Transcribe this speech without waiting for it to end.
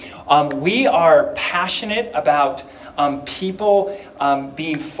We are passionate about people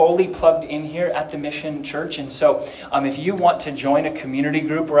being fully plugged in here at the Mission Church. And so if you want to join a community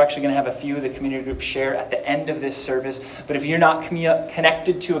group, we're actually going to have a few of the community groups share at the end of this service. But if you're not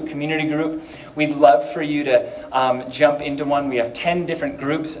connected to a community group, we'd love for you to jump into one. We have 10 different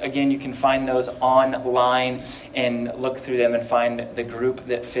groups. Again, you can find those online and look through them and find the group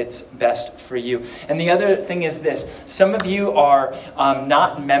that fits best for you. And the other thing is this. Some of you are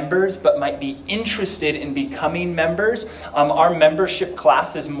not members, but might be interested in becoming members. Our membership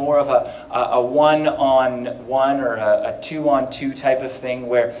class is more of a one-on-one or a two-on-two type of thing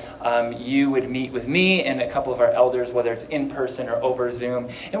where you would meet with me and a couple of our elders, whether it's in person or over Zoom.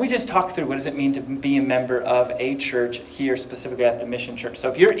 And we just talk through what does it mean to be a member of a church here, specifically at the Mission Church. So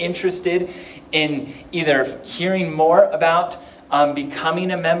if you're interested in either hearing more about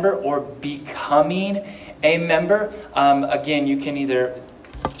becoming a member or becoming a member, again, you can either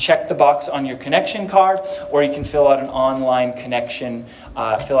check the box on your connection card, or you can fill out an online connection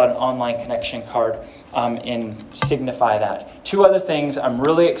card and signify that. Two other things I'm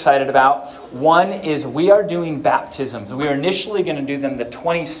really excited about. One is we are doing baptisms. We are initially going to do them the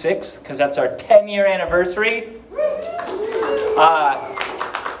 26th because that's our 10-year anniversary.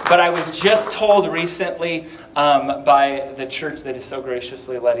 But I was just told recently by the church that is so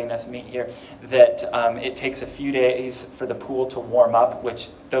graciously letting us meet here that it takes a few days for the pool to warm up, which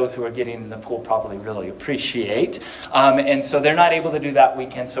those who are getting in the pool probably really appreciate. And so they're not able to do that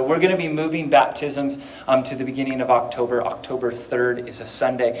weekend. So we're going to be moving baptisms to the beginning of October. October 3rd is a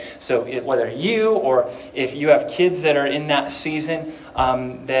Sunday. So whether you or if you have kids that are in that season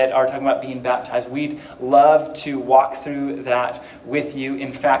that are talking about being baptized, we'd love to walk through that with you.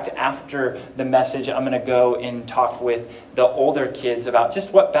 In fact, after the message, I'm going to go and talk with the older kids about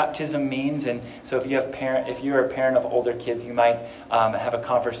just what baptism means. And so if you're a parent of older kids, you might have a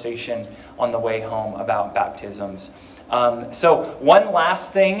conversation on the way home about baptisms. So one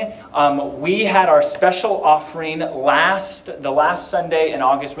last thing, we had our special offering the last Sunday in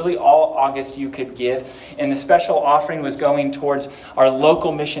August, really all August you could give. And the special offering was going towards our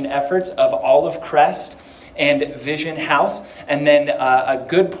local mission efforts of Olive Crest and Vision House. And then a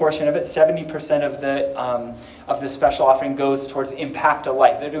good portion of it, 70% of the special offering goes towards Impact a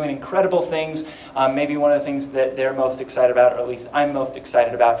Life. They're doing incredible things. Maybe one of the things that they're most excited about, or at least I'm most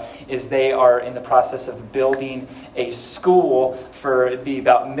excited about, is they are in the process of building a school for it'd be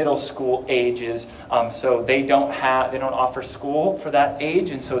about middle school ages. So they don't offer school for that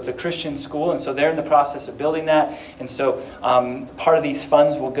age, and so it's a Christian school, and so they're in the process of building that. And so part of these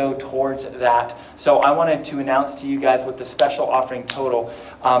funds will go towards that. So I wanted to announce to you guys what the special offering total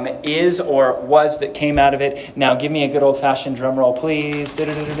is or was that came out of it. Now, give me a good old-fashioned drum roll, please.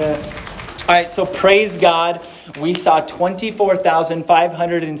 Da-da-da-da-da. All right, so praise God. We saw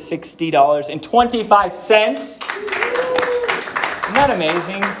 $24,560.25. Isn't that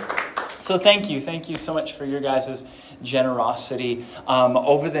amazing? So thank you so much for your guys' generosity.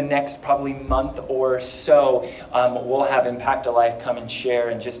 Over the next probably month or so, we'll have Impact a Life come and share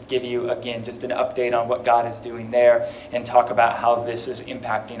and just give you, again, just an update on what God is doing there and talk about how this is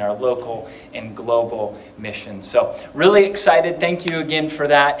impacting our local and global missions. So really excited. Thank you again for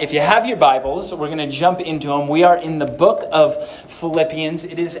that. If you have your Bibles, we're going to jump into them. We are in the Book of Philippians.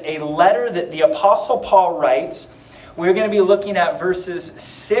 It is a letter that the Apostle Paul writes. We're going to be looking at verses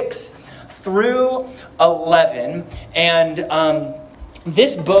 6 through 11, and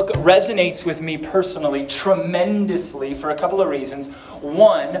this book resonates with me personally tremendously for a couple of reasons.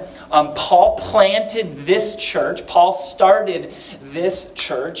 One, Paul planted this church. Paul started this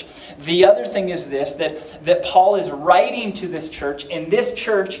church. The other thing is this, that Paul is writing to this church, and this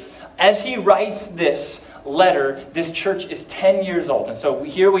church, as he writes this letter, this church is 10 years old. And so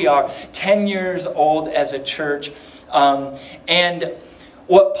here we are, 10 years old as a church, and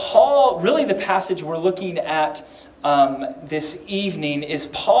what Paul, really the passage we're looking at this evening, is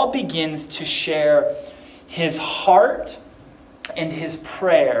Paul begins to share his heart and his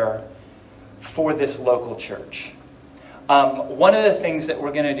prayer for this local church. One of the things that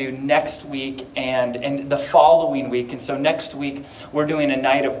we're going to do next week and the following week, and so next week we're doing a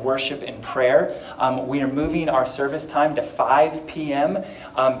night of worship and prayer. We are moving our service time to 5 p.m.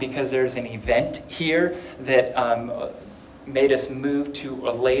 Because there's an event here that made us move to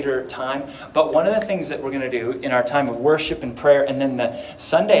a later time. But one of the things that we're going to do in our time of worship and prayer, and then the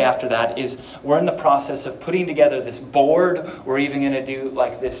Sunday after that, is we're in the process of putting together this board. We're even going to do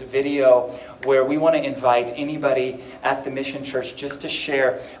like this video where we want to invite anybody at the Mission Church just to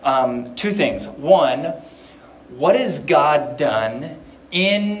share two things. One, what has God done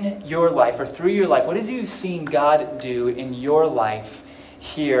in your life or through your life? What have you seen God do in your life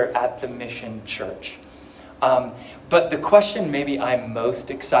here at the Mission Church. But the question maybe I'm most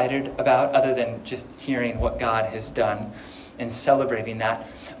excited about, other than just hearing what God has done and celebrating that,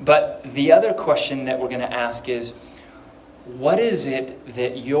 but the other question that we're going to ask is, what is it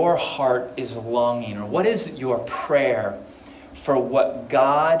that your heart is longing, or what is your prayer for what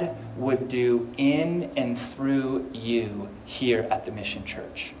God would do in and through you here at the Mission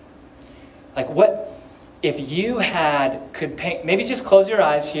Church? Like, what if you could paint, maybe just close your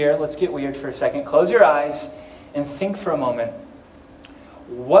eyes here. Let's get weird for a second. Close your eyes and think for a moment.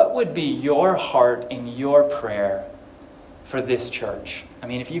 What would be your heart and your prayer for this church? I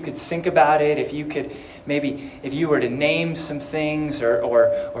mean, if you could think about it, if you could maybe, if you were to name some things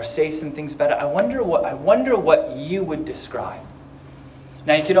or say some things about it, I wonder what you would describe.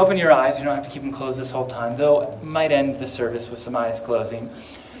 Now, you can open your eyes. You don't have to keep them closed this whole time, though it might end the service with some eyes closing.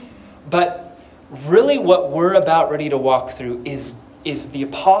 But really what we're about ready to walk through is the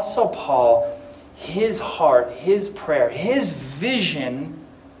Apostle Paul, his heart, his prayer, his vision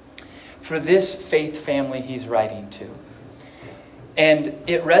for this faith family he's writing to. And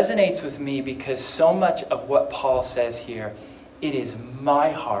it resonates with me because so much of what Paul says here, it is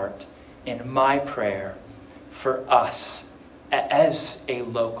my heart and my prayer for us as a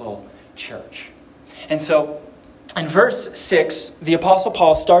local church. And so in verse 6, the Apostle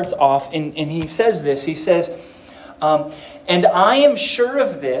Paul starts off and he says this. He says, and I am sure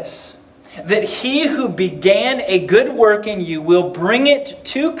of this, that he who began a good work in you will bring it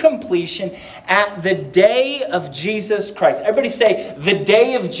to completion at the day of Jesus Christ. Everybody say, the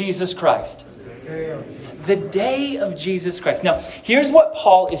day of Jesus Christ. The day of Jesus Christ. Now, here's what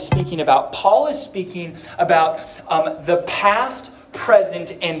Paul is speaking about. Paul is speaking about the past,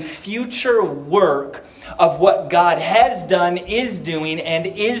 present, and future work of what God has done, is doing, and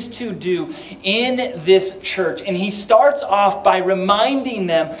is to do in this church. And he starts off by reminding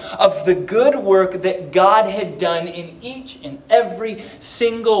them of the good work that God had done in each and every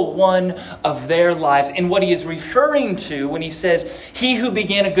single one of their lives. And what he is referring to when he says, he who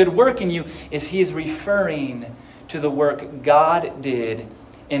began a good work in you, is he is referring to the work God did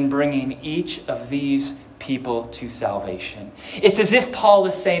in bringing each of these people to salvation. It's as if Paul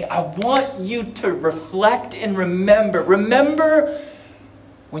is saying, I want you to reflect and remember. Remember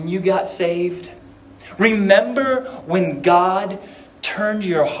when you got saved. Remember when God turned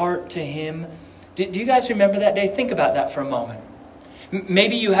your heart to him. Do you guys remember that day? Think about that for a moment.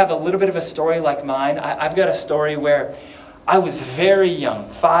 Maybe you have a little bit of a story like mine. I've got a story where I was very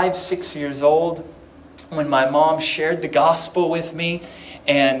young, 5, 6 years old, when my mom shared the gospel with me.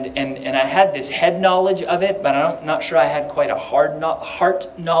 And I had this head knowledge of it, but I'm not sure I had quite a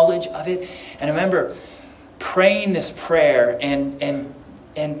heart knowledge of it. And I remember praying this prayer and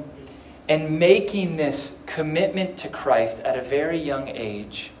making this commitment to Christ at a very young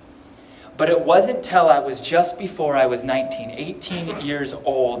age. But it wasn't till I was just before I was 18 years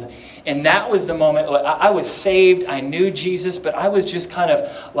old. And that was the moment I was saved. I knew Jesus, but I was just kind of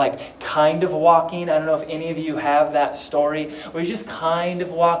walking. I don't know if any of you have that story, where you're just kind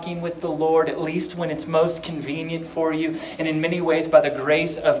of walking with the Lord, at least when it's most convenient for you. And in many ways, by the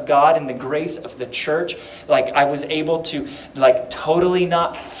grace of God and the grace of the church, I was able to totally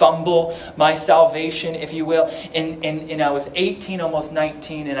not fumble my salvation, if you will. And I was 18, almost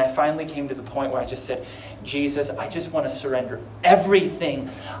 19, and I finally came to the point where I just said, Jesus, I just want to surrender everything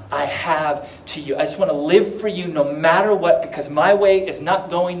I have to you. I just want to live for you no matter what, because my way is not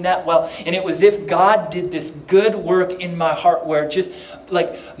going that well. And it was as if God did this good work in my heart where just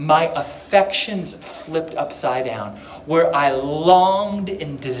my affections flipped upside down, where I longed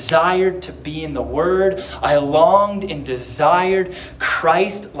and desired to be in the Word. I longed and desired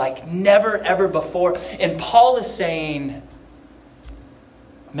Christ like never ever before. And Paul is saying,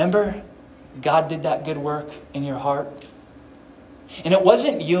 remember, God did that good work in your heart. And it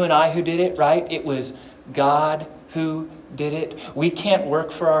wasn't you and I who did it, right? It was God who did it. We can't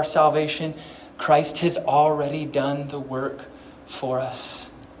work for our salvation. Christ has already done the work for us.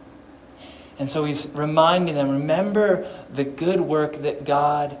 And so he's reminding them, remember the good work that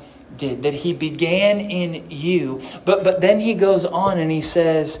God did, that he began in you. But then he goes on and he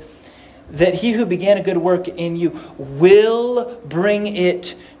says that he who began a good work in you will bring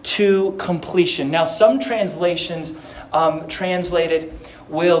it to completion. Now, some translations translated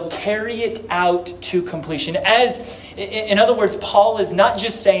will carry it out to completion. In other words, Paul is not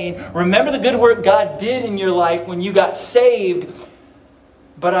just saying, remember the good work God did in your life when you got saved,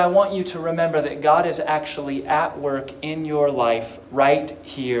 but I want you to remember that God is actually at work in your life right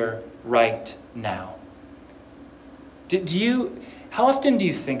here, right now. How often do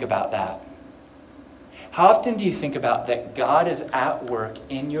you think about that? How often do you think about that God is at work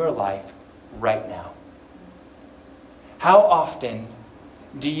in your life right now? How often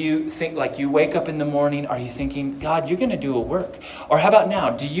do you think, like you wake up in the morning, are you thinking, God, you're going to do a work? Or how about now?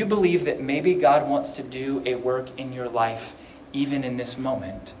 Do you believe that maybe God wants to do a work in your life even in this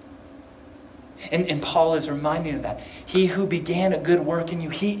moment? And Paul is reminding of that. He who began a good work in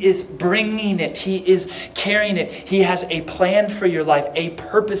you, he is bringing it. He is carrying it. He has a plan for your life, a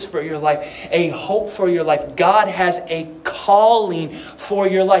purpose for your life, a hope for your life. God has a calling for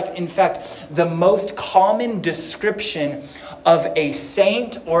your life. In fact, the most common description of a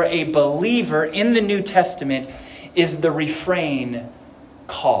saint or a believer in the New Testament is the refrain,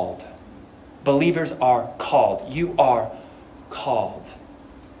 called. Believers are called. You are called.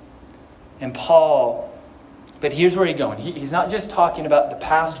 And Paul, but here's where he's going. He's not just talking about the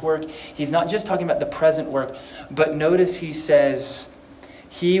past work. He's not just talking about the present work. But notice he says,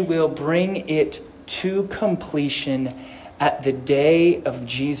 he will bring it to completion at the day of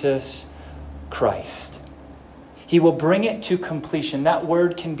Jesus Christ. He will bring it to completion. That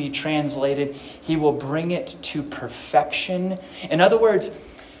word can be translated, he will bring it to perfection. In other words,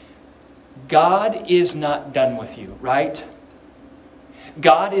 God is not done with you, right?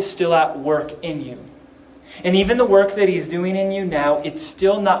 God is still at work in you. And even the work that he's doing in you now, it's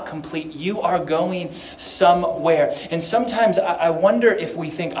still not complete. You are going somewhere. And sometimes I wonder if we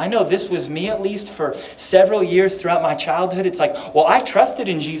think, I know this was me at least for several years throughout my childhood. It's like, well, I trusted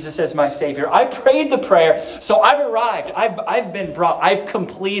in Jesus as my Savior. I prayed the prayer, so I've arrived. I've been brought. I've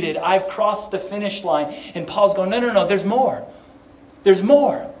completed. I've crossed the finish line. And Paul's going, no, there's more. There's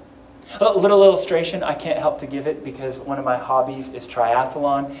more. A little illustration, I can't help to give it because one of my hobbies is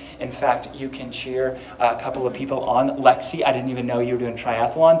triathlon. In fact, you can cheer a couple of people on. Lexi, I didn't even know you were doing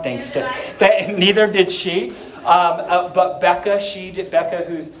triathlon, thanks to that. Neither did she. But Becca,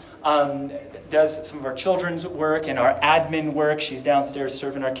 who's does some of our children's work and our admin work. She's downstairs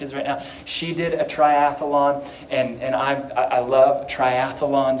serving our kids right now. She did a triathlon, and I love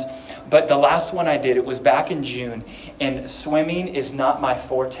triathlons. But the last one I did, it was back in June, and swimming is not my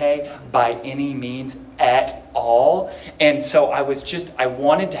forte by any means at all. And so I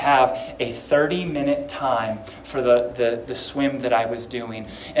wanted to have a 30-minute time for the swim that I was doing.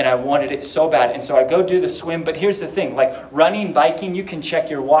 And I wanted it so bad. And so I go do the swim. But here's the thing, like running, biking, you can check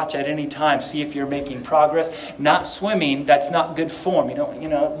your watch at any time, see if you're making progress. Not swimming, that's not good form. You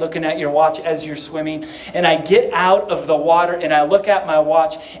don't, looking at your watch as you're swimming. And I get out of the water and I look at my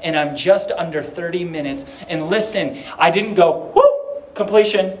watch and I'm just under 30 minutes. And listen, I didn't go, whoo,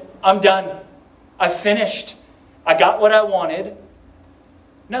 completion, I'm done. I finished. I got what I wanted.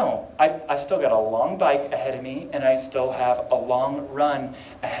 No, I still got a long bike ahead of me, and I still have a long run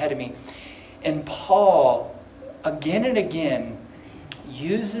ahead of me. And Paul, again and again,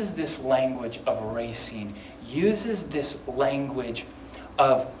 uses this language of racing, uses this language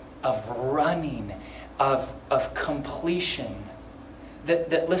of running, of completion.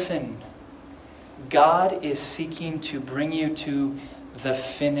 That listen, God is seeking to bring you to the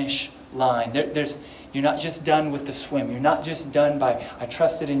finish line. You're not just done with the swim. You're not just done by, I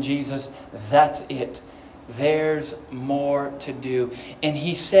trusted in Jesus, that's it. There's more to do. And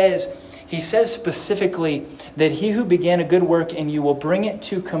he says specifically that he who began a good work in you will bring it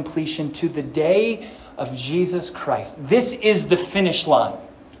to completion to the day of Jesus Christ. This is the finish line.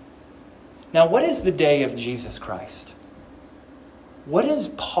 Now, what is the day of Jesus Christ? What does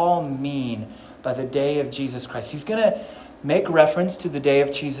Paul mean by the day of Jesus Christ? He's going to make reference to the day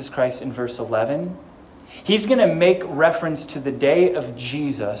of Jesus Christ in verse 11. He's going to make reference to the day of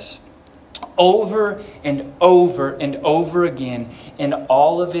Jesus over and over and over again in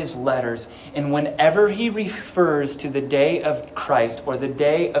all of his letters. And whenever he refers to the day of Christ or the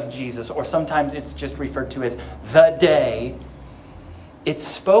day of Jesus, or sometimes it's just referred to as the day, it's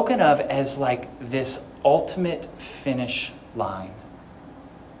spoken of as like this ultimate finish line.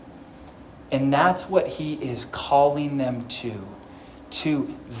 And that's what he is calling them to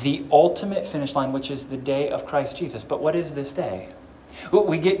the ultimate finish line, which is the day of Christ Jesus. But what is this day?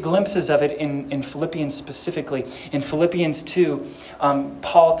 We get glimpses of it in Philippians specifically. In Philippians 2,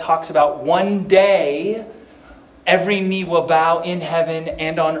 Paul talks about one day every knee will bow in heaven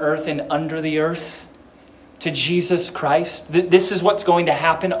and on earth and under the earth to Jesus Christ. This is what's going to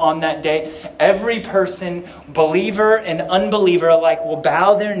happen on that day. Every person, believer and unbeliever alike, will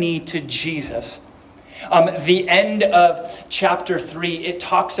bow their knee to Jesus. The end of chapter 3, it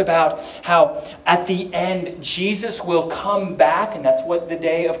talks about how at the end, Jesus will come back, and that's what the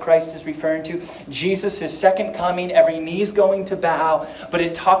day of Christ is referring to. Jesus' second coming, every knee is going to bow, but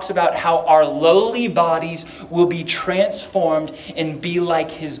it talks about how our lowly bodies will be transformed and be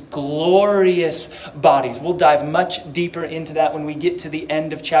like his glorious bodies. We'll dive much deeper into that when we get to the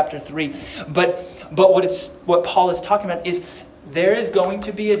end of chapter 3. But what Paul is talking about is there is going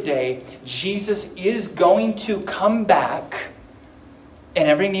to be a day Jesus is going to come back and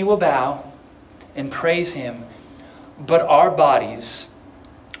every knee will bow and praise him. But our bodies,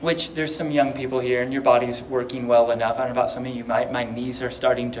 which there's some young people here and your body's working well enough. I don't know about some of you, my knees are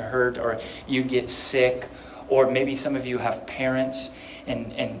starting to hurt, or you get sick, or maybe some of you have parents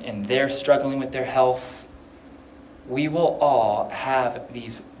and they're struggling with their health. We will all have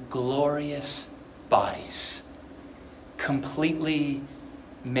these glorious bodies, completely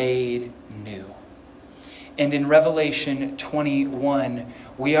made new. And in Revelation 21,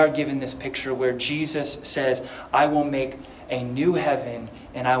 we are given this picture where Jesus says, I will make a new heaven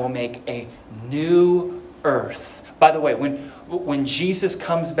and I will make a new earth. By the way, when Jesus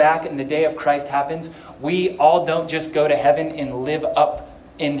comes back and the day of Christ happens, we all don't just go to heaven and live up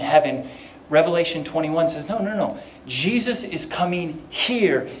in heaven. Revelation 21 says, no. Jesus is coming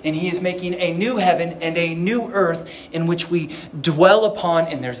here and he is making a new heaven and a new earth in which we dwell upon,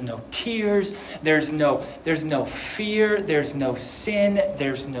 and there's no tears, there's no fear, there's no sin,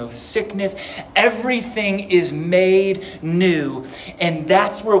 there's no sickness. Everything is made new, and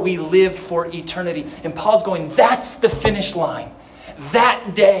that's where we live for eternity. And Paul's going, that's the finish line,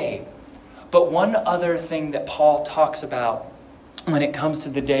 that day. But one other thing that Paul talks about when it comes to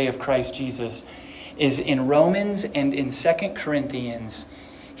the day of Christ Jesus is in Romans and in 2 Corinthians,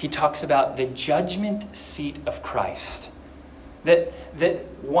 he talks about the judgment seat of Christ. That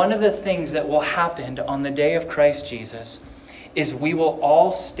one of the things that will happen on the day of Christ Jesus is we will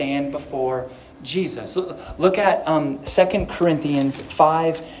all stand before Jesus. Look at 2 Corinthians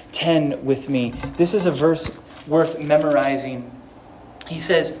 5:10 with me. This is a verse worth memorizing. He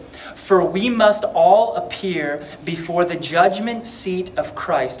says, for we must all appear before the judgment seat of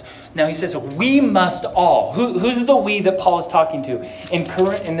Christ. Now he says, we must all. Who's the we that Paul is talking to?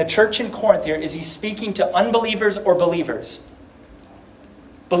 In the church in Corinth here, is he speaking to unbelievers or believers?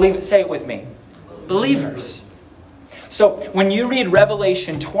 Say it with me. Believers. So when you read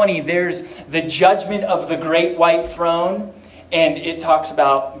Revelation 20, there's the judgment of the great white throne. And it talks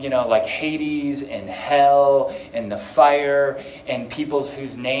about, like Hades and hell and the fire and peoples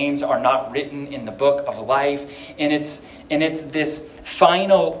whose names are not written in the book of life. And it's this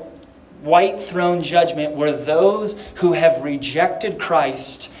final white throne judgment where those who have rejected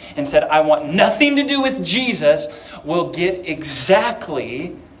Christ and said, I want nothing to do with Jesus, will get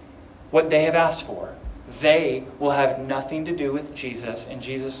exactly what they have asked for. They will have nothing to do with Jesus. And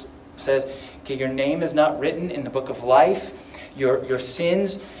Jesus says, okay, your name is not written in the book of life. Your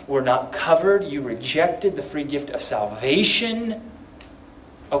sins were not covered. You rejected the free gift of salvation.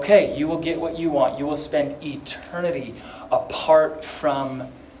 Okay, you will get what you want. You will spend eternity apart from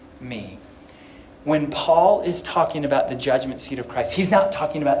me. When Paul is talking about the judgment seat of Christ, he's not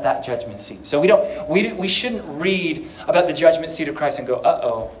talking about that judgment seat. So we shouldn't read about the judgment seat of Christ and go,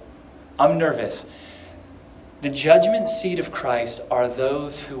 uh-oh, I'm nervous. The judgment seat of Christ are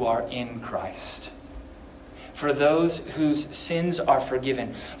those who are in Christ. For those whose sins are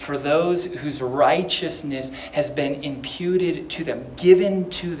forgiven, for those whose righteousness has been imputed to them, given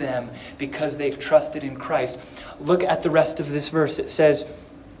to them because they've trusted in Christ. Look at the rest of this verse. It says,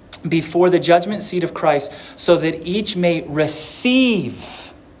 before the judgment seat of Christ, so that each may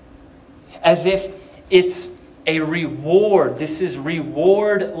receive, as if it's a reward. This is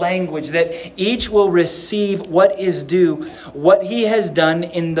reward language, that each will receive what is due, what he has done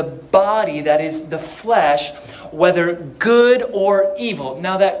in the body, that is the flesh, whether good or evil.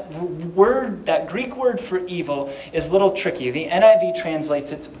 Now that Greek word for evil is a little tricky. The NIV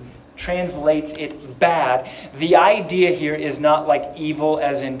translates it bad. The idea here is not like evil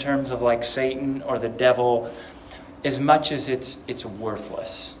as in terms of like Satan or the devil, as much as it's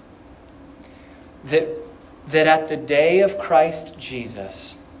worthless. That at the day of Christ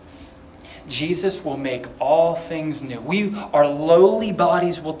Jesus will make all things new. Our lowly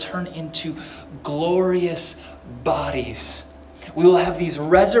bodies will turn into glorious bodies. We will have these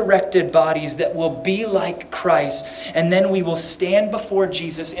resurrected bodies that will be like Christ. And then we will stand before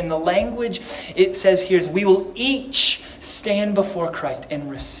Jesus. In the language it says here is we will each stand before Christ and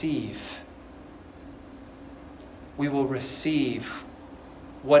receive. We will receive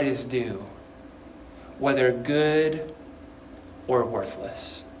what is due, whether good or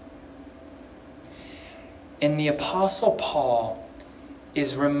worthless. And the Apostle Paul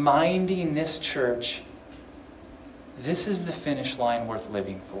is reminding this church, this is the finish line worth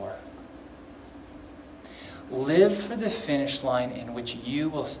living for. Live for the finish line in which you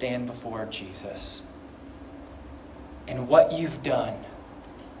will stand before Jesus. And what you've done,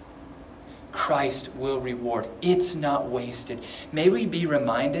 Christ will reward. It's not wasted. May we be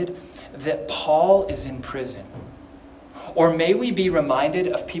reminded that Paul is in prison. Or may we be reminded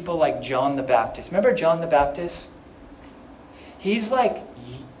of people like John the Baptist. Remember John the Baptist? He's like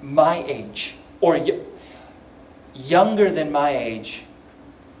my age, or younger than my age,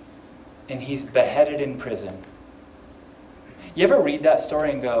 and he's beheaded in prison. You ever read that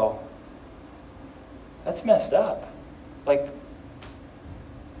story and go, that's messed up? Like,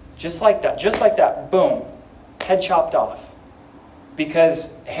 just like that, boom, head chopped off.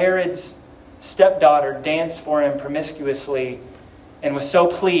 Because Herod's stepdaughter danced for him promiscuously and was so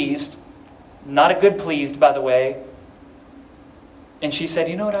pleased, not a good pleased, by the way. And she said,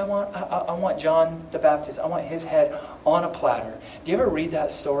 you know what I want? I want John the Baptist. I want his head on a platter. Do you ever read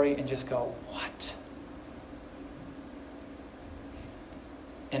that story and just go, what?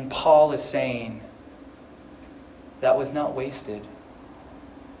 And Paul is saying, that was not wasted.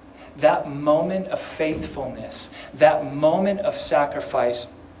 That moment of faithfulness, that moment of sacrifice,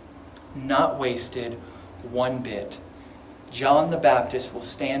 not wasted one bit. John the Baptist will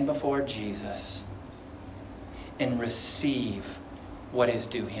stand before Jesus and receive what is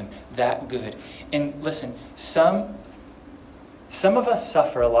due him. That good. And listen, some of us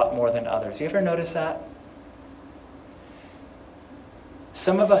suffer a lot more than others. You ever notice that?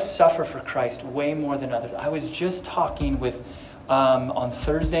 Some of us suffer for Christ way more than others. I was just talking with, on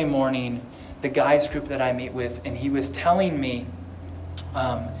Thursday morning, the guys group that I meet with, and he was telling me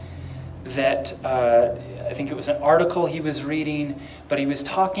that I think it was an article he was reading, but he was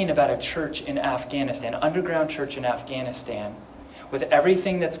talking about a church in Afghanistan, an underground church in Afghanistan. With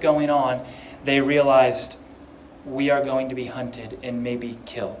everything that's going on, they realized we are going to be hunted and maybe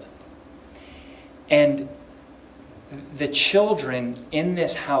killed. And the children in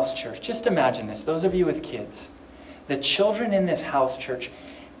this house church, just imagine this, those of you with kids, the children in this house church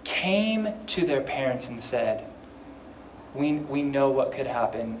came to their parents and said, we know what could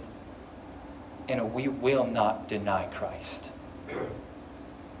happen, and we will not deny Christ.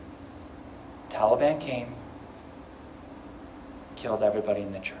 Taliban came, killed everybody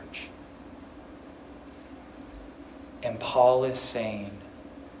in the church. And Paul is saying,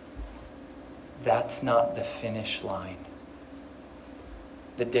 that's not the finish line.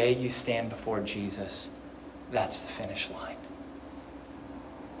 The day you stand before Jesus, that's the finish line.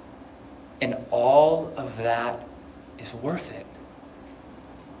 And all of that is worth it.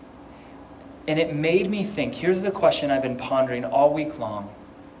 And it made me think, here's the question I've been pondering all week long.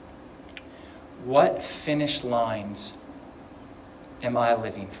 What finish lines am I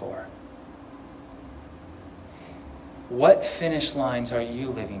living for? What finish lines are you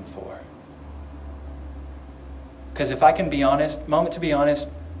living for? Because if I can be honest, moment to be honest,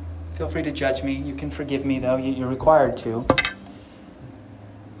 feel free to judge me. You can forgive me, though. You're required to.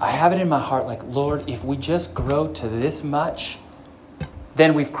 I have it in my heart like, Lord, if we just grow to this much,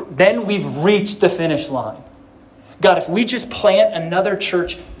 then we've reached the finish line. God, if we just plant another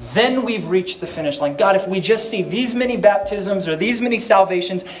church, then we've reached the finish line. God, if we just see these many baptisms or these many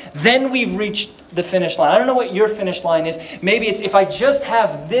salvations, then we've reached the finish line. I don't know what your finish line is. Maybe it's if I just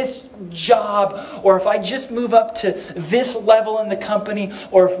have this job, or if I just move up to this level in the company,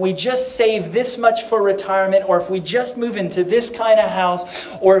 or if we just save this much for retirement, or if we just move into this kind of house,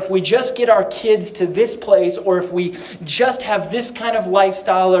 or if we just get our kids to this place, or if we just have this kind of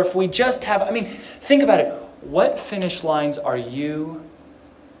lifestyle, or if we just have, think about it. What finish lines are you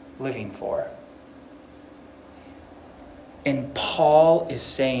living for? And Paul is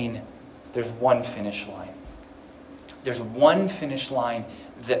saying there's one finish line. There's one finish line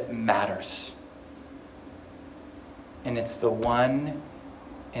that matters. And it's the one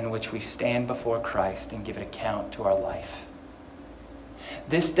in which we stand before Christ and give an account to our life.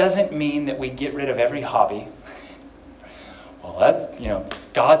 This doesn't mean that we get rid of every hobby. Well, that's,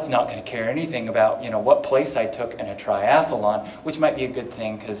 God's not going to care anything about, what place I took in a triathlon, which might be a good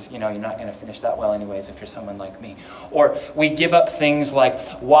thing because, you're not going to finish that well anyways if you're someone like me. Or we give up things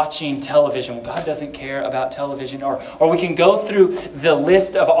like watching television. God doesn't care about television. Or we can go through the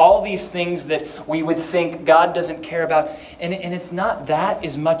list of all these things that we would think God doesn't care about. And it's not that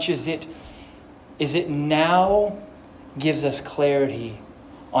as much as it now gives us clarity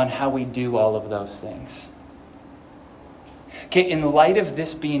on how we do all of those things. Okay, in light of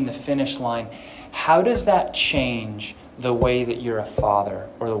this being the finish line, how does that change the way that you're a father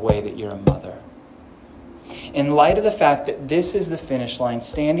or the way that you're a mother? in light of the fact that this is the finish line,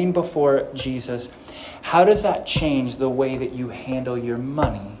 standing before Jesus, how does that change the way that you handle your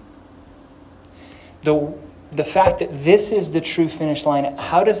money? The fact that this is the true finish line,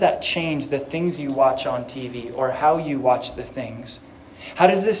 how does that change the things you watch on TV or how you watch the things? How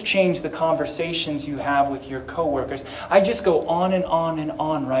does this change the conversations you have with your coworkers? I just go on and on and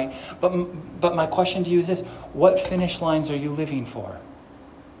on, right? But my question to you is this: what finish lines are you living for?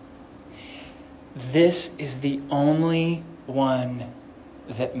 This is the only one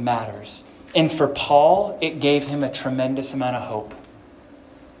that matters. And for Paul, it gave him a tremendous amount of hope.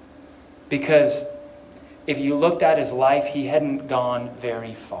 Because if you looked at his life, he hadn't gone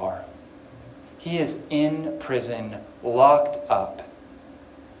very far. He is in prison, locked up.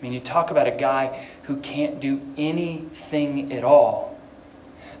 I mean, you talk about a guy who can't do anything at all.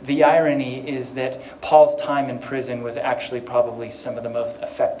 The irony is that Paul's time in prison was actually probably some of the most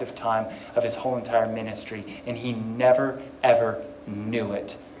effective time of his whole entire ministry, and he never, ever knew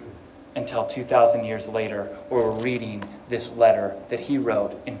it until 2,000 years later, we're reading this letter that he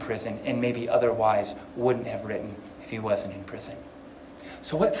wrote in prison and maybe otherwise wouldn't have written if he wasn't in prison.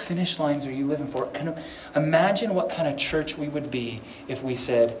 So what finish lines are you living for? Imagine what kind of church we would be if we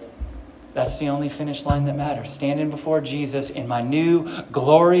said, that's the only finish line that matters. Standing before Jesus in my new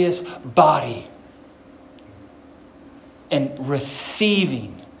glorious body and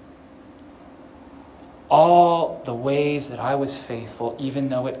receiving all the ways that I was faithful, even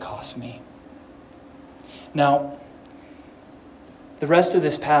though it cost me. Now, the rest of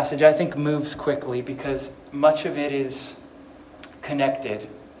this passage, I think, moves quickly because much of it is connected.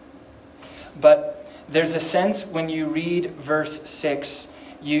 But there's a sense when you read verse 6,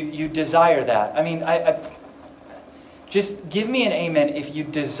 you desire that. I mean, I just give me an amen if you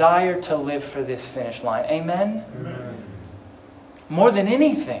desire to live for this finish line. Amen? Amen. More than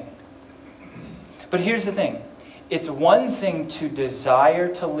anything. But here's the thing. It's one thing to desire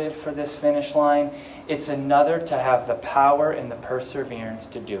to live for this finish line. It's another to have the power and the perseverance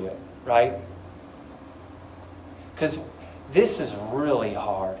to do it, right? Because this is really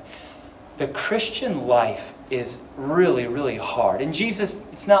hard. The Christian life is really, really hard. And Jesus,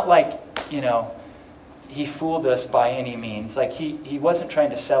 it's not like, he fooled us by any means. Like he wasn't trying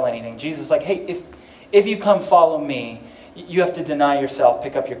to sell anything. Jesus is like, hey, if you come follow me, you have to deny yourself,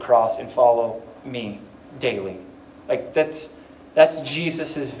 pick up your cross, and follow me daily. Like that's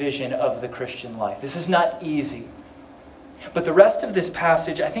Jesus' vision of the Christian life. This is not easy. But the rest of this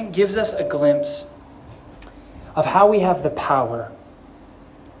passage, I think, gives us a glimpse of how we have the power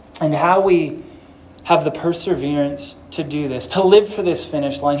and how we have the perseverance to do this, to live for this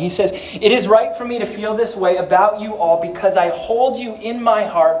finish line. He says, "It is right for me to feel this way about you all because I hold you in my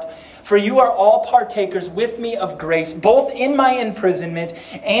heart. For you are all partakers with me of grace, both in my imprisonment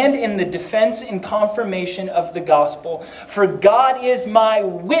and in the defense and confirmation of the gospel. For God is my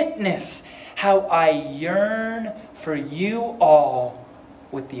witness, how I yearn for you all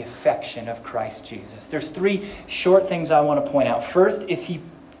with the affection of Christ Jesus." There's 3 short things I want to point out. First is he,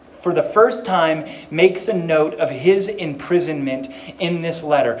 for the first time, makes a note of his imprisonment in this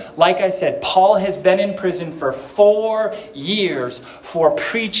letter. Like I said, Paul has been in prison for 4 years for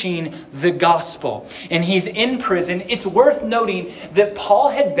preaching the gospel. And he's in prison. It's worth noting that Paul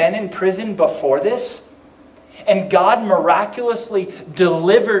had been in prison before this, and God miraculously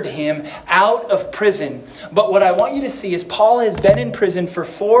delivered him out of prison. But what I want you to see is Paul has been in prison for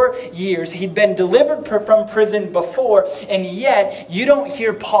 4 years. He'd been delivered from prison before, and yet you don't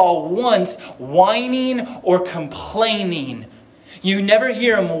hear Paul once whining or complaining. You never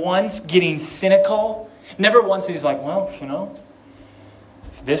hear him once getting cynical. Never once he's like, well,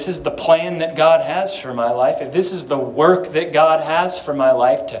 if this is the plan that God has for my life, if this is the work that God has for my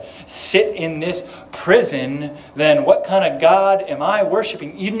life to sit in this prison, then what kind of God am I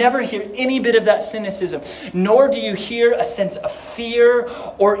worshiping? You never hear any bit of that cynicism, nor do you hear a sense of fear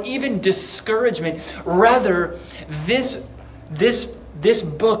or even discouragement. Rather, this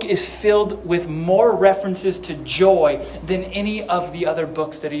book is filled with more references to joy than any of the other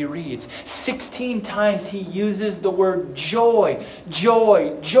books that he reads. 16 times he uses the word joy,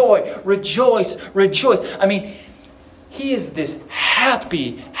 joy, joy, rejoice, rejoice. I mean, he is this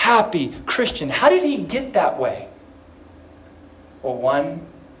happy, happy Christian. How did he get that way? Well, one,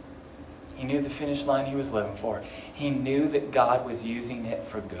 he knew the finish line he was living for. He knew that God was using it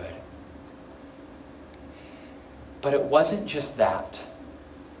for good. But it wasn't just that.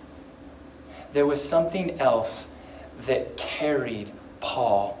 There was something else that carried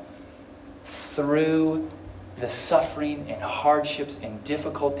Paul through the suffering and hardships and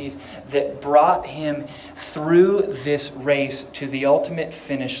difficulties that brought him through this race to the ultimate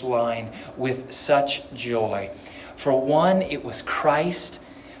finish line with such joy. For one, it was Christ,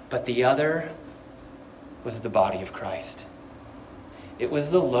 but the other was the body of Christ. It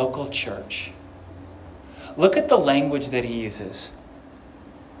was the local church. Look at the language that he uses.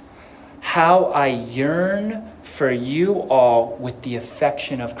 How I yearn for you all with the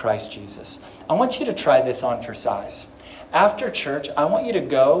affection of Christ Jesus. I want you to try this on for size. After church, I want you to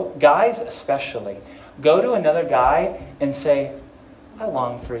go, guys especially, go to another guy and say, I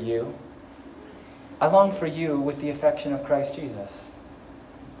long for you. I long for you with the affection of Christ Jesus.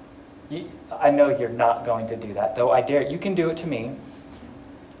 I know you're not going to do that, though I dare. You can do it to me.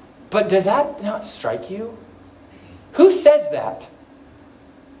 But does that not strike you? Who says that?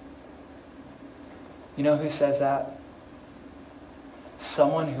 You know who says that?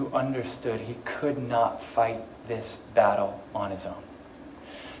 Someone who understood he could not fight this battle on his own.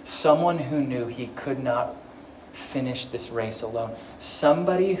 Someone who knew he could not finish this race alone.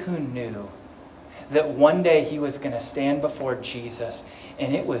 Somebody who knew that one day he was going to stand before Jesus,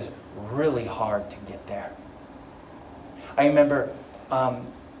 and it was really hard to get there. I remember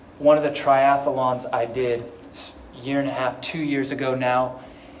one of the triathlons I did a year and a half, 2 years ago now,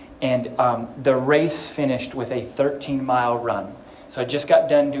 and the race finished with a 13-mile run. So I just got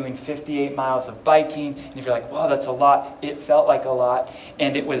done doing 58 miles of biking. And if you're like, wow, that's a lot. It felt like a lot.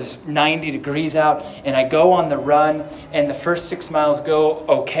 And it was 90 degrees out. And I go on the run. And the first 6 miles go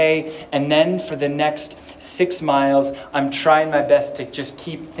okay. And then for the next 6 miles, I'm trying my best to just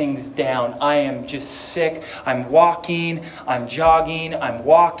keep things down. I am just sick. I'm walking. I'm jogging. I'm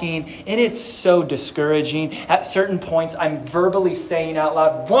walking. And it's so discouraging. At certain points, I'm verbally saying out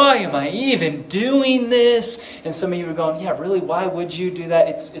loud, why am I even doing this? And some of you are going, yeah, really, why would you do that?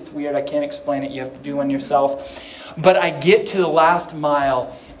 It's weird. I can't explain it. You have to do one yourself. But I get to the last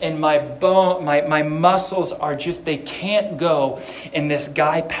mile and my muscles are just, they can't go. And this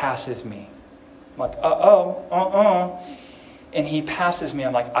guy passes me. I'm like, And he passes me.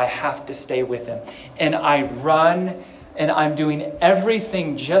 I'm like, I have to stay with him. And I run. And I'm doing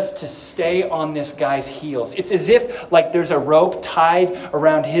everything just to stay on this guy's heels. It's as if like there's a rope tied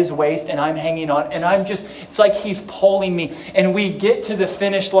around his waist and I'm hanging on. And it's like he's pulling me. And we get to the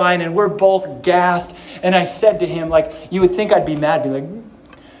finish line and we're both gassed. And I said to him, like, you would think I'd be mad. Be like,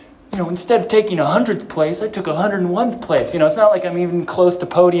 instead of taking 100th place, I took 101th place. It's not like I'm even close to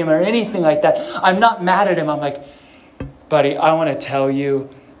podium or anything like that. I'm not mad at him. I'm like, buddy, I want to tell you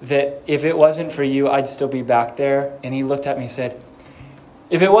that if it wasn't for you, I'd still be back there. And he looked at me and said,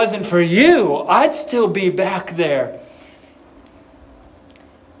 if it wasn't for you, I'd still be back there.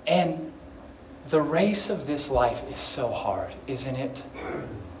 And the race of this life is so hard, isn't it?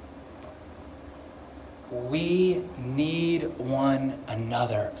 We need one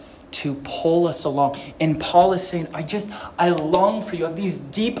another to pull us along. And Paul is saying, I long for you. I have these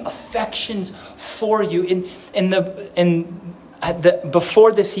deep affections for you.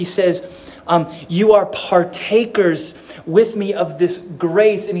 Before this, he says, you are partakers with me of this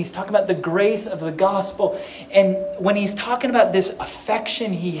grace. And he's talking about the grace of the gospel. And when he's talking about this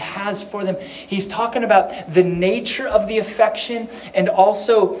affection he has for them, he's talking about the nature of the affection and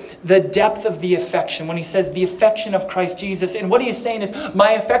also the depth of the affection. When he says the affection of Christ Jesus. And what he's saying is,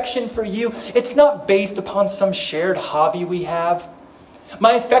 my affection for you, it's not based upon some shared hobby we have.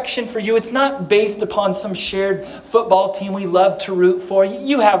 My affection for you, it's not based upon some shared football team we love to root for.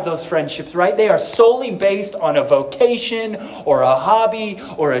 You have those friendships, right? They are solely based on a vocation or a hobby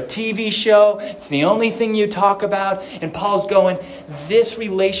or a TV show. It's the only thing you talk about. And Paul's going, this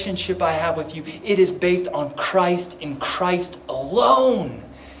relationship I have with you, it is based on Christ and Christ alone.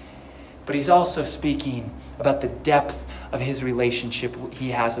 But he's also speaking about the depth of his relationship he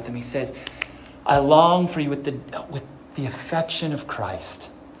has with him. He says, I long for you with the affection of Christ.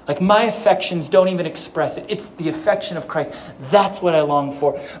 Like my affections don't even express it. It's the affection of Christ. That's what I long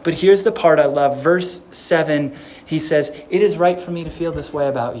for. But here's the part I love. Verse 7, he says, it is right for me to feel this way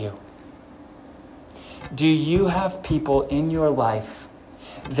about you. Do you have people in your life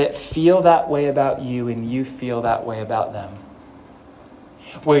that feel that way about you and you feel that way about them?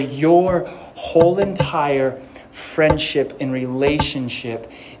 Where your whole entire friendship and relationship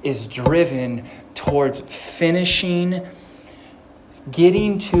is driven towards finishing,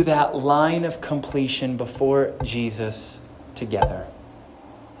 getting to that line of completion before Jesus together.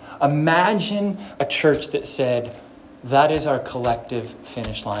 Imagine a church that said, that is our collective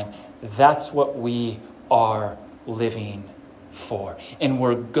finish line. That's what we are living for. And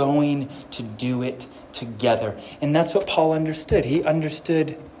we're going to do it together. And that's what Paul understood. He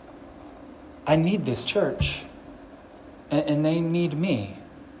understood, I need this church. and they need me.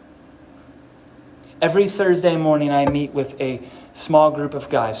 Every Thursday morning I meet with a small group of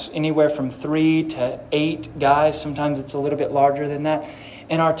guys, anywhere from 3 to 8 guys. Sometimes it's a little bit larger than that.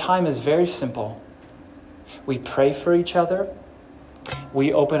 And our time is very simple. We pray for each other.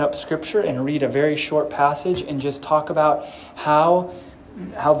 We open up Scripture and read a very short passage and just talk about how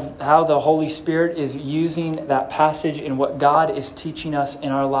the Holy Spirit is using that passage and what God is teaching us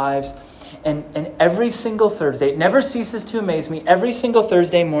in our lives. And every single Thursday, it never ceases to amaze me, every single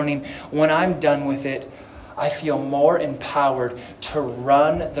Thursday morning when I'm done with it, I feel more empowered to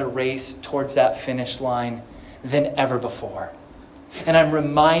run the race towards that finish line than ever before. And I'm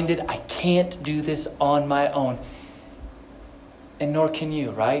reminded I can't do this on my own. And nor can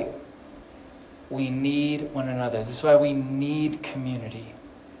you, right? We need one another. This is why we need community.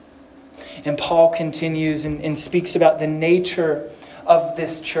 And Paul continues and speaks about the nature of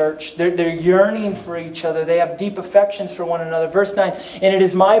this church. They're yearning for each other. They have deep affections for one another. Verse 9, and it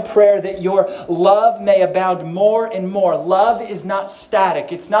is my prayer that your love may abound more and more. Love is not static.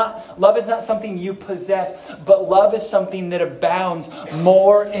 Love is not something you possess, but love is something that abounds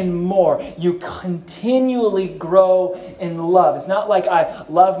more and more. You continually grow in love. It's not like I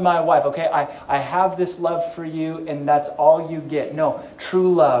love my wife, okay? I have this love for you and that's all you get. No,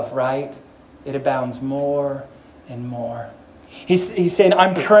 true love, right? It abounds more and more. He's saying,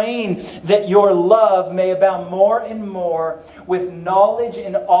 I'm praying that your love may abound more and more with knowledge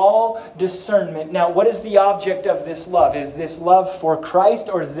and all discernment. Now, what is the object of this love? Is this love for Christ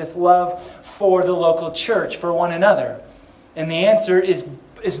or is this love for the local church, for one another? And the answer is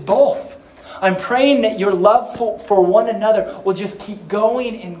both. I'm praying that your love for one another will just keep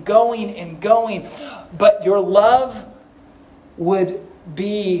going and going and going. But your love would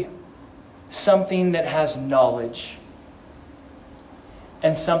be something that has knowledge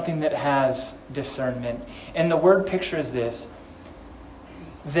and something that has discernment. And the word picture is this,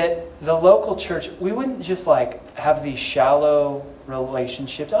 that the local church, we wouldn't just have these shallow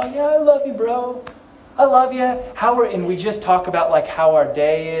relationships. Oh yeah, I love you, bro. I love you. And we just talk about how our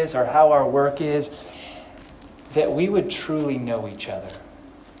day is or how our work is. That we would truly know each other.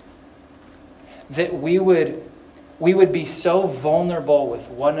 That we would be so vulnerable with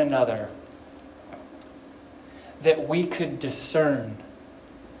one another that we could discern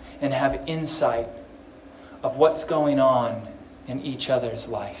and have insight of what's going on in each other's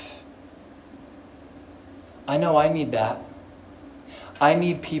life. I know I need that. I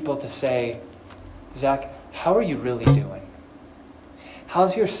need people to say, Zach, how are you really doing?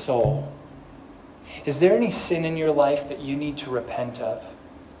 How's your soul? Is there any sin in your life that you need to repent of?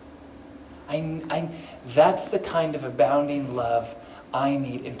 That's the kind of abounding love I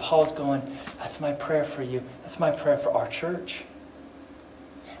need. And Paul's going, that's my prayer for you. That's my prayer for our church.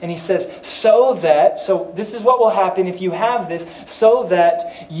 And he says, so this is what will happen if you have this, so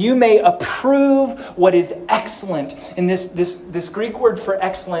that you may approve what is excellent. And this Greek word for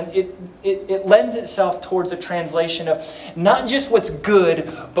excellent, it lends itself towards a translation of not just what's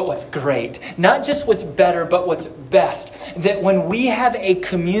good, but what's great. Not just what's better, but what's best. That when we have a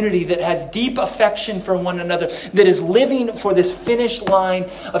community that has deep affection for one another, that is living for this finish line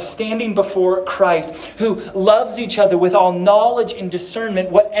of standing before Christ, who loves each other with all knowledge and discernment,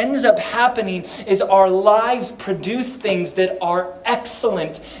 what ends up happening is our lives produce things that are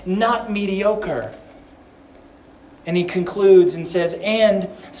excellent, not mediocre. And he concludes and says, and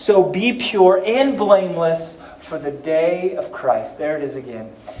so be pure and blameless for the day of Christ. There it is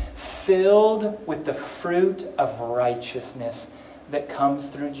again. Filled with the fruit of righteousness that comes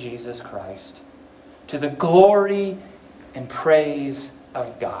through Jesus Christ, to the glory and praise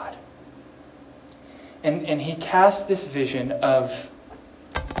of God. And he cast this vision of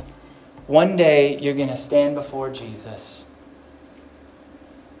one day you're going to stand before Jesus,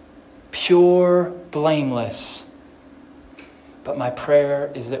 pure, blameless. But my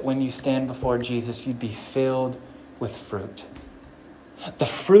prayer is that when you stand before Jesus, you'd be filled with fruit. The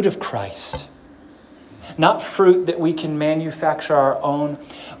fruit of Christ. Not fruit that we can manufacture our own,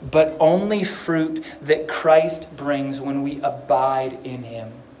 but only fruit that Christ brings when we abide in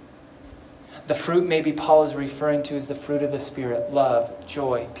Him. The fruit maybe Paul is referring to is the fruit of the Spirit: love,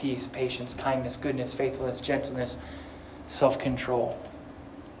 joy, peace, patience, kindness, goodness, faithfulness, gentleness, self-control.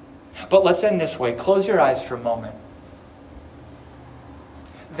 But let's end this way. Close your eyes for a moment.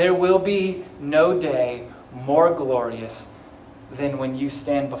 There will be no day more glorious than when you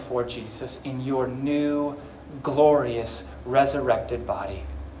stand before Jesus in your new, glorious, resurrected body.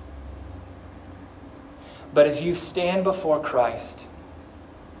 But as you stand before Christ,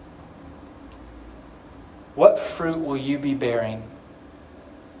 what fruit will you be bearing?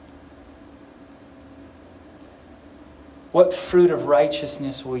 What fruit of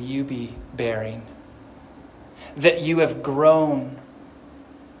righteousness will you be bearing? That you have grown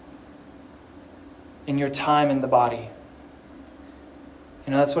in your time in the body.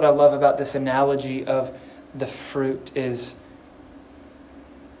 You know, that's what I love about this analogy of the fruit is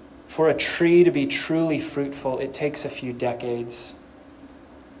for a tree to be truly fruitful, it takes a few decades.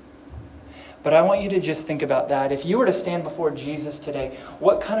 But I want you to just think about that. If you were to stand before Jesus today,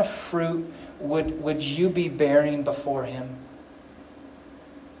 what kind of fruit would you be bearing before him?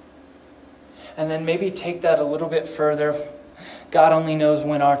 And then maybe take that a little bit further. God only knows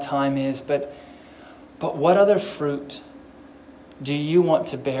when our time is, but what other fruit do you want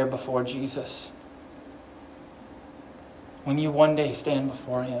to bear before Jesus when you one day stand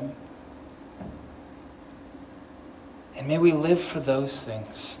before him? And may we live for those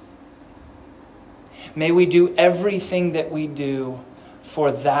things. May we do everything that we do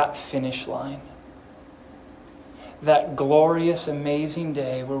for that finish line. That glorious, amazing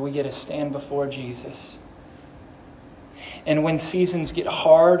day where we get to stand before Jesus. And when seasons get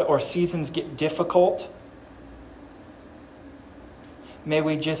hard or seasons get difficult, may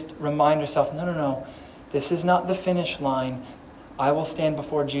we just remind ourselves, no, this is not the finish line. I will stand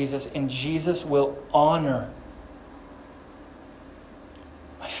before Jesus, and Jesus will honor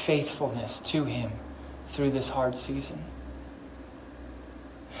my faithfulness to him through this hard season.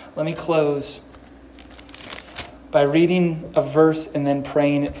 Let me close by reading a verse and then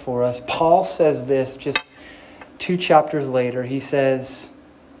praying it for us. Paul says this just 2 chapters later. He says,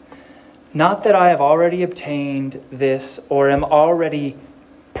 "Not that I have already obtained this or am already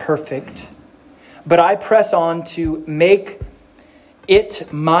perfect, but I press on to make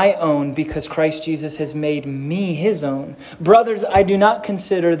it my own because Christ Jesus has made me his own. Brothers, I do not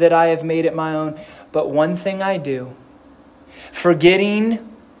consider that I have made it my own, but one thing I do, forgetting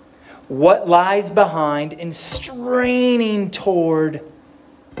what lies behind and straining toward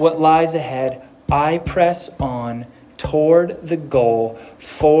what lies ahead, I press on toward the goal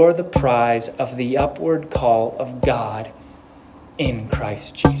for the prize of the upward call of God in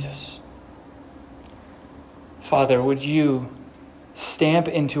Christ Jesus." Father, would you stamp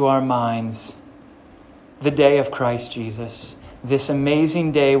into our minds the day of Christ Jesus, this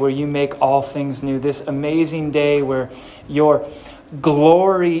amazing day where you make all things new, this amazing day where your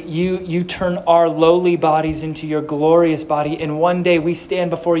glory, you turn our lowly bodies into your glorious body, and one day we stand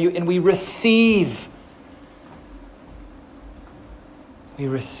before you and we receive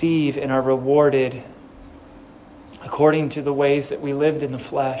and are rewarded according to the ways that we lived in the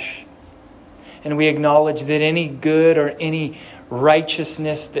flesh. And we acknowledge that any good or any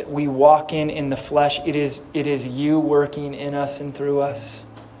righteousness that we walk in the flesh, it is you working in us and through us.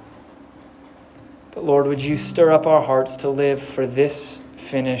 But Lord, would you stir up our hearts to live for this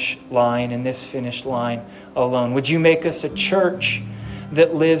finish line and this finish line alone? Would you make us a church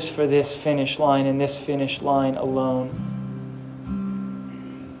that lives for this finish line and this finish line alone?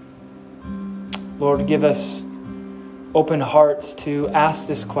 Lord, give us open hearts to ask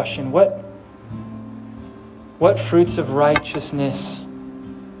this question. What fruits of righteousness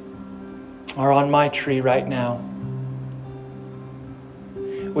are on my tree right now?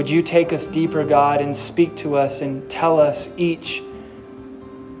 Would you take us deeper, God, and speak to us and tell us each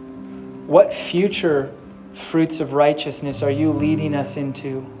what future fruits of righteousness are you leading us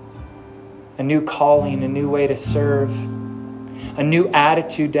into? A new calling, a new way to serve, a new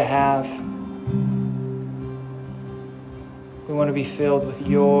attitude to have. We want to be filled with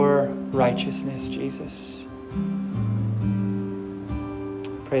your righteousness, Jesus.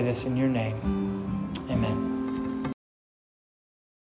 Pray this in your name. Amen.